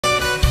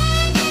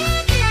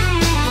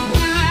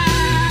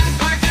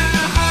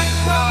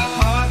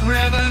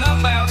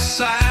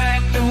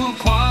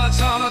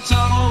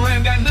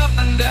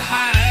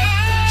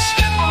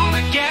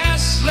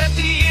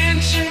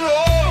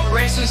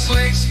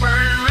slicks,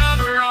 burning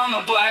rubber on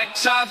the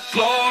blacktop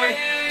floor.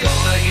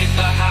 Gonna hit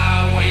the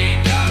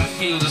highway, gotta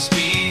feel the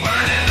speed.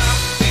 Burning up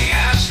the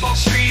asphalt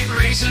street,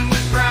 racing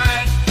with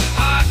pride.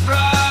 Hot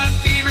rod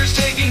fever's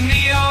taking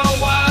me on a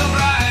wild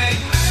ride.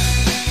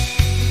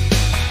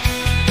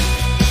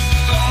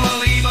 Gonna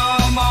leave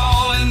them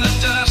all in the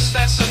dust,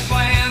 that's the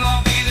plan.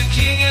 I'll be the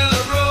king of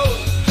the road,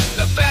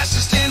 the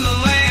fastest in the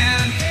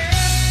land.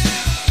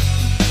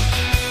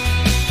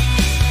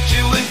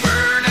 Doing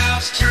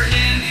burnouts,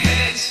 turning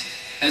heads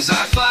as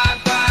I fly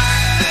by.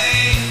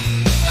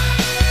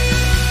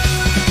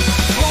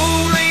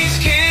 Full race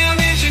cam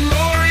engine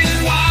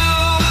roaring wild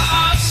on a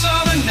hot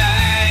summer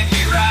night.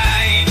 We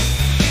ride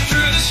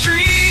through the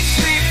streets,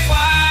 we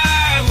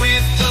fly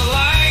with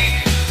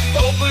delight.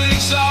 Open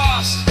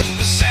exhaust,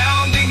 the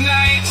sound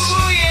ignites.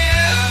 Ooh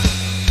yeah,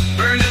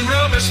 burning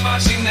rubber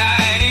sparks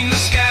igniting the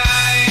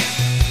sky.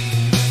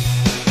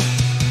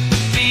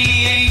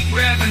 V8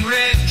 revving,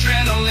 red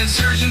adrenaline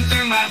surging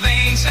through my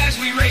veins as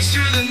we race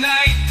through the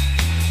night.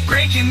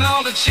 Breaking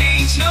all the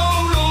chains,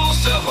 no rules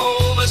to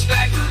hold us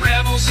back. We're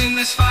rebels in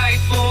this fight,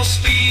 full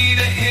speed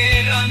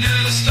ahead under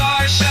the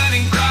stars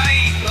shining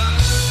bright.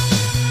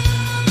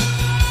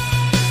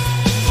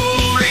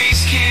 Full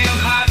race cam,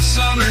 hot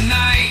summer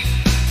night.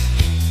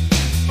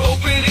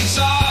 Open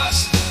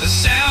exhaust, the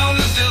sound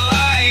of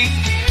delight.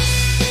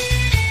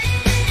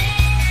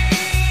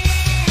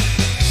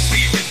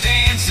 We were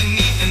dancing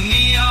neath the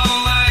neon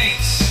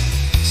lights.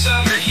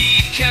 Summer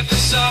heat kept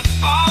us up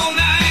all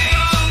night.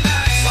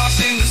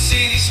 Lost in the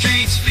city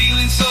streets,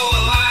 feeling so alive.